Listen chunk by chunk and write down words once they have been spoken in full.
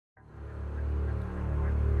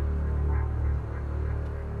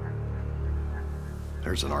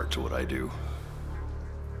There's an art to what I do.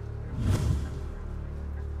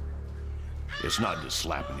 It's not just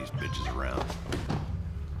slapping these bitches around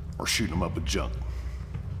or shooting them up with junk.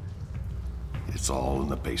 It's all in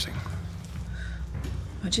the pacing.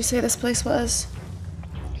 What'd you say this place was?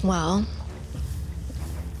 Well,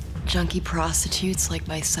 junkie prostitutes like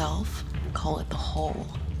myself call it the hole.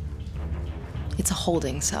 It's a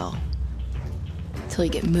holding cell. Till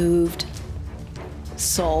you get moved,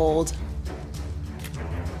 sold,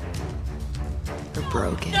 or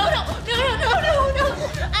broken. No!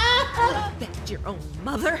 Ah! Bet your own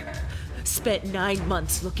mother spent 9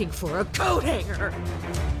 months looking for a coat hanger.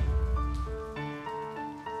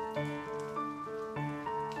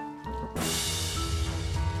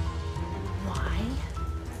 Why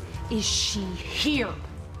is she here?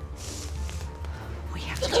 We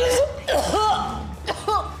have to do something.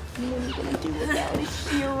 What are you gonna do without a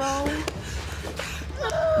hero?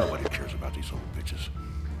 Nobody cares about these little bitches.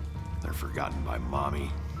 They're forgotten by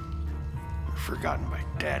mommy. They're forgotten by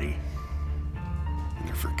daddy. And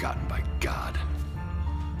they're forgotten by God.